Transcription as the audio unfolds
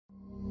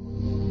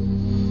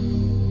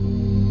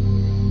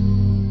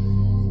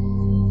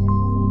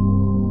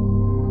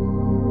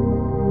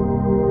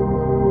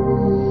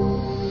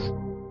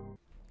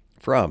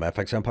From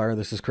FX Empire,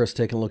 this is Chris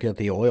taking a look at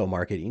the oil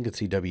market. You can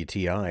see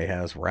WTI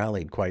has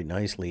rallied quite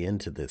nicely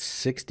into the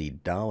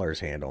 $60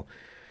 handle.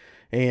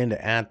 And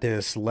at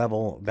this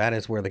level, that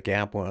is where the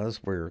gap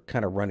was. We're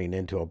kind of running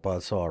into a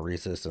buzzsaw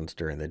resistance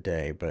during the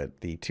day, but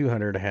the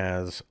 200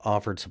 has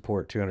offered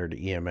support, 200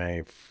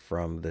 EMA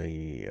from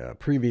the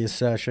previous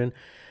session.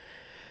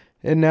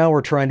 And now we're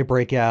trying to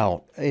break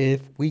out.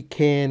 If we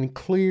can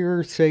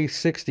clear, say,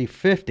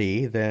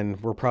 60.50, then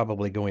we're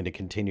probably going to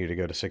continue to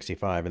go to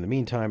 65. In the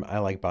meantime, I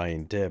like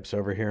buying dips.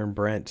 Over here in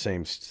Brent,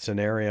 same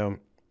scenario.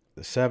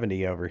 The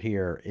 70 over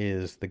here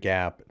is the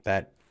gap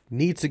that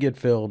needs to get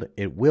filled.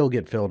 It will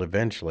get filled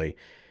eventually.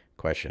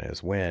 Question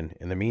is when.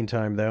 In the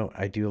meantime, though,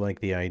 I do like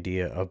the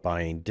idea of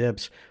buying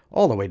dips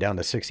all the way down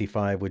to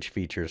 65, which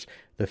features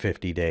the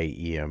 50-day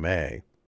EMA.